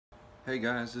Hey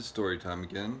guys, it's story time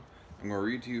again. I'm going to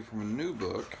read to you from a new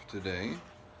book today.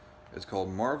 It's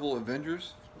called Marvel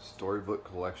Avengers, a storybook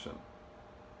collection.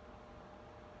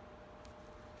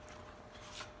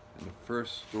 And the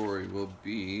first story will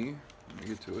be, let me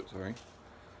get to it, sorry,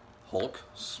 Hulk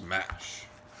Smash.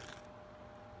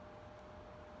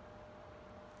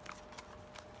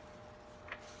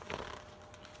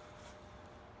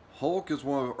 Hulk is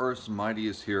one of Earth's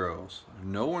mightiest heroes.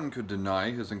 No one could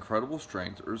deny his incredible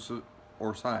strength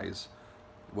or size.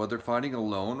 Whether fighting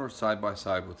alone or side by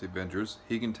side with the Avengers,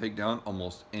 he can take down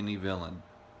almost any villain.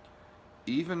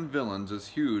 Even villains as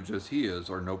huge as he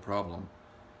is are no problem.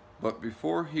 But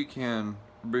before he became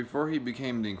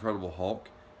the Incredible Hulk,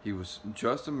 he was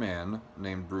just a man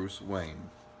named Bruce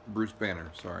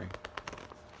Banner, sorry.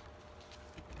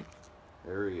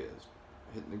 There he is,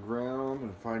 hitting the ground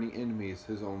and fighting enemies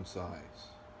his own size.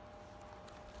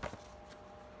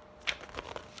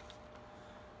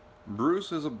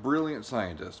 Bruce is a brilliant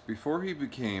scientist. Before he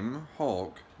became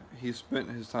Hulk, he spent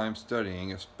his time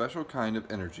studying a special kind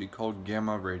of energy called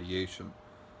gamma radiation.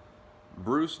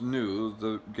 Bruce knew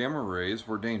the gamma rays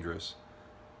were dangerous,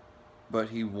 but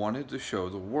he wanted to show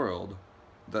the world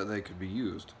that they could be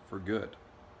used for good.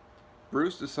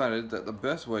 Bruce decided that the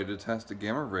best way to test the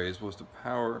gamma rays'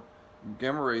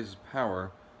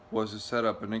 power was to set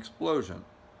up an explosion.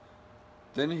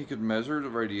 Then he could measure the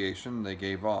radiation they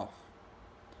gave off.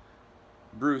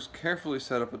 Bruce carefully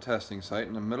set up a testing site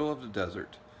in the middle of the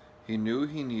desert. He knew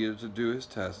he needed to do his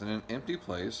test in an empty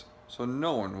place so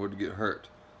no one would get hurt.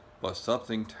 But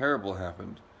something terrible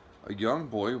happened. A young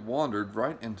boy wandered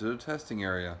right into the testing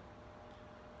area.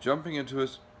 Jumping into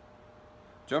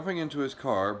his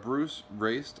car, Bruce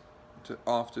raced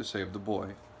off to save the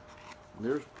boy.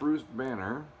 There's Bruce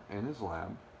Banner in his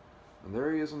lab, and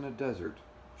there he is in the desert,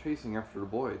 chasing after the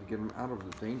boy to get him out of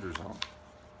the danger zone.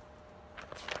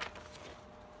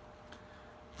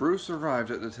 Bruce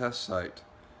arrived at the test site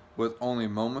with only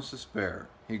moments to spare.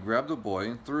 He grabbed the boy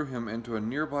and threw him into a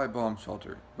nearby bomb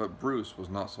shelter, but Bruce was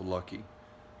not so lucky.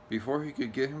 Before he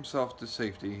could get himself to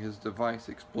safety, his device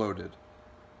exploded.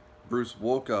 Bruce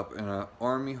woke up in an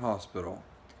army hospital.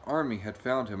 The army had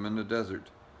found him in the desert.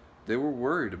 They were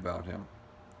worried about him.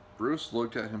 Bruce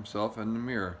looked at himself in the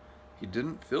mirror. He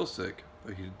didn't feel sick,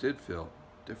 but he did feel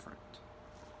different.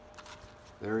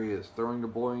 There he is, throwing the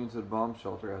boy into the bomb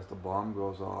shelter as the bomb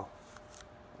goes off.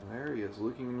 And there he is,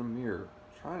 looking in the mirror,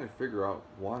 trying to figure out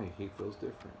why he feels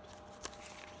different.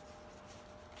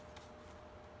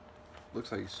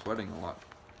 Looks like he's sweating a lot.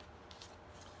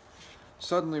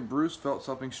 Suddenly, Bruce felt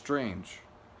something strange.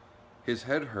 His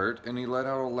head hurt, and he let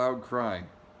out a loud cry.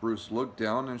 Bruce looked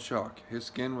down in shock. His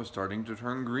skin was starting to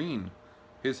turn green.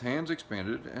 His hands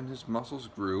expanded, and his muscles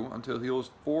grew until he was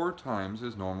 4 times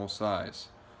his normal size.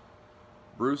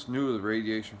 Bruce knew the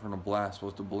radiation from the blast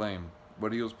was to blame,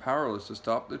 but he was powerless to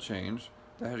stop the change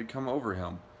that had come over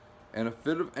him. In a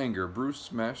fit of anger, Bruce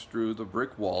smashed through the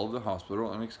brick wall of the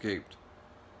hospital and escaped.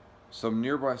 Some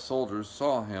nearby soldiers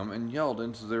saw him and yelled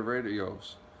into their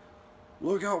radios,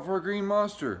 "Look out for a green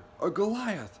monster! A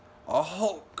Goliath! A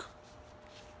Hulk!"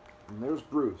 And there's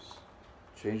Bruce,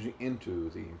 changing into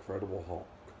the Incredible Hulk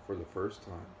for the first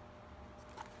time.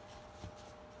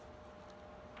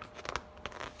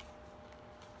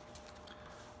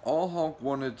 All Hulk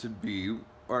wanted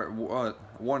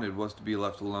was to be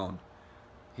left alone.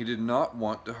 He did not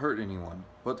want to hurt anyone,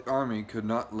 but the army could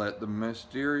not let the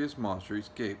mysterious monster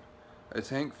escape. A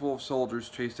tank full of soldiers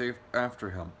chased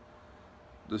after him.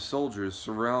 The soldiers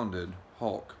surrounded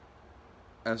Hulk.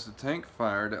 As the tank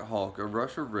fired at Hulk, a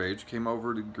rush of rage came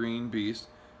over the green beast,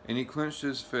 and he clenched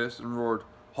his fist and roared,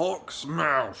 "Hulk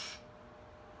smash!"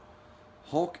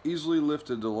 Hulk easily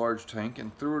lifted the large tank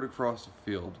and threw it across the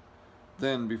field.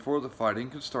 Then, before the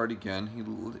fighting could start again, he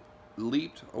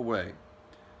leaped away.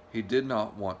 He did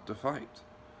not want to fight.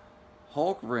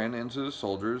 Hulk ran until the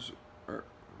soldiers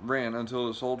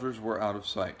were out of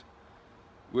sight.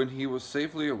 When he was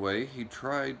safely away, he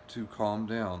tried to calm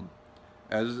down.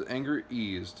 As his anger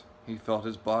eased, he felt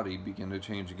his body begin to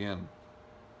change again.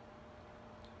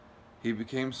 He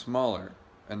became smaller,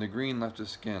 and the green left his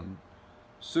skin.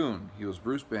 Soon, he was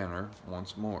Bruce Banner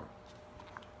once more.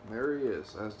 There he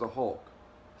is, as the Hulk,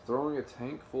 throwing a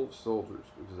tank full of soldiers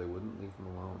because they wouldn't leave him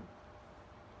alone.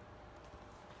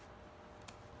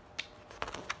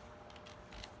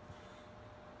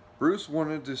 Bruce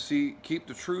wanted to keep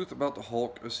the truth about the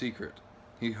Hulk a secret.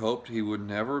 He hoped he would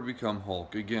never become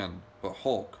Hulk again, but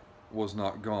Hulk was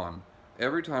not gone.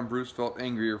 Every time Bruce felt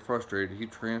angry or frustrated, he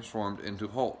transformed into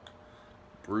Hulk.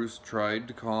 Bruce tried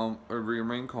to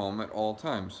remain calm at all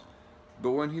times,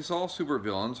 but when he saw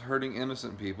supervillains hurting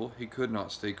innocent people, he could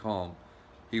not stay calm.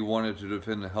 He wanted to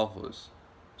defend the helpless.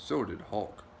 So did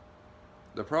Hulk.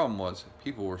 The problem was,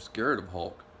 people were scared of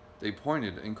Hulk. They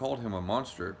pointed and called him a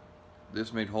monster.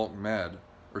 This made Hulk mad,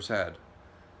 or sad.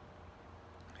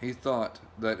 He thought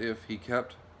that if he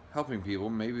kept helping people,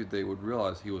 maybe they would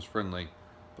realize he was friendly.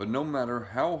 But no matter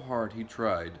how hard he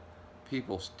tried,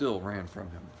 people still ran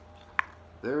from him.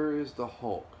 There is the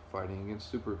Hulk fighting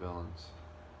against supervillains.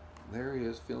 There he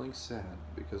is feeling sad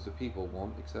because the people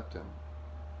won't accept him.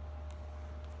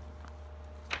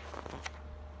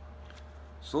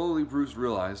 Slowly, Bruce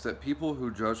realized that people who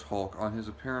judged Hulk on his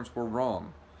appearance were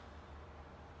wrong.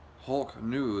 Hulk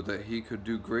knew that he could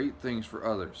do great things for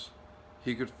others.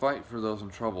 He could fight for those in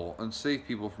trouble and save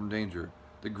people from danger.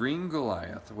 The Green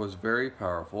Goliath was very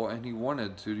powerful, and he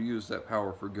wanted to use that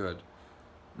power for good.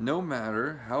 No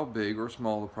matter how big or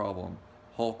small the problem,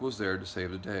 Hulk was there to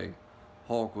save the day.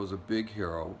 Hulk was a big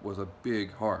hero with a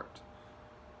big heart.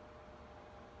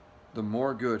 The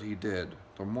more good he did,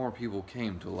 the more people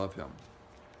came to love him.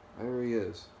 There he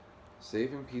is,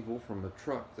 saving people from a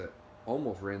truck that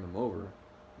almost ran them over.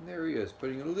 And there he is,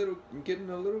 getting a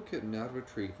little kitten out of a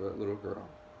tree for that little girl.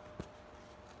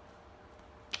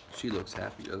 She looks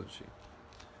happy, doesn't she?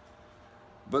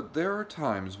 But there are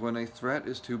times when a threat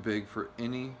is too big for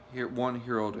any one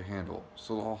hero to handle,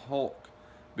 so the Hulk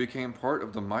became part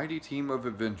of the mighty team of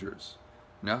Avengers.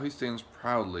 Now he stands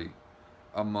proudly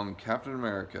among Captain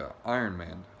America, Iron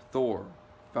Man, Thor,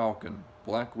 Falcon,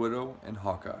 Black Widow, and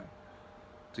Hawkeye.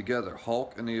 Together,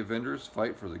 Hulk and the Avengers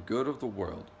fight for the good of the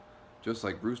world, just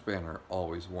like Bruce Banner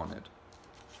always wanted.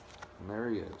 And there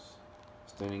he is,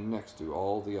 standing next to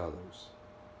all the others,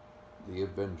 the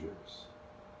Avengers,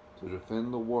 to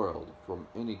defend the world from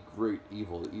any great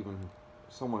evil that even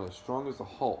someone as strong as the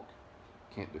Hulk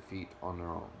can't defeat on their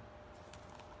own.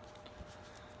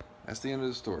 That's the end of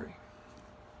the story.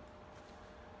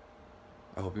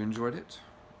 I hope you enjoyed it.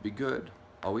 Be good,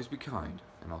 always be kind,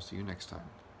 and I'll see you next time.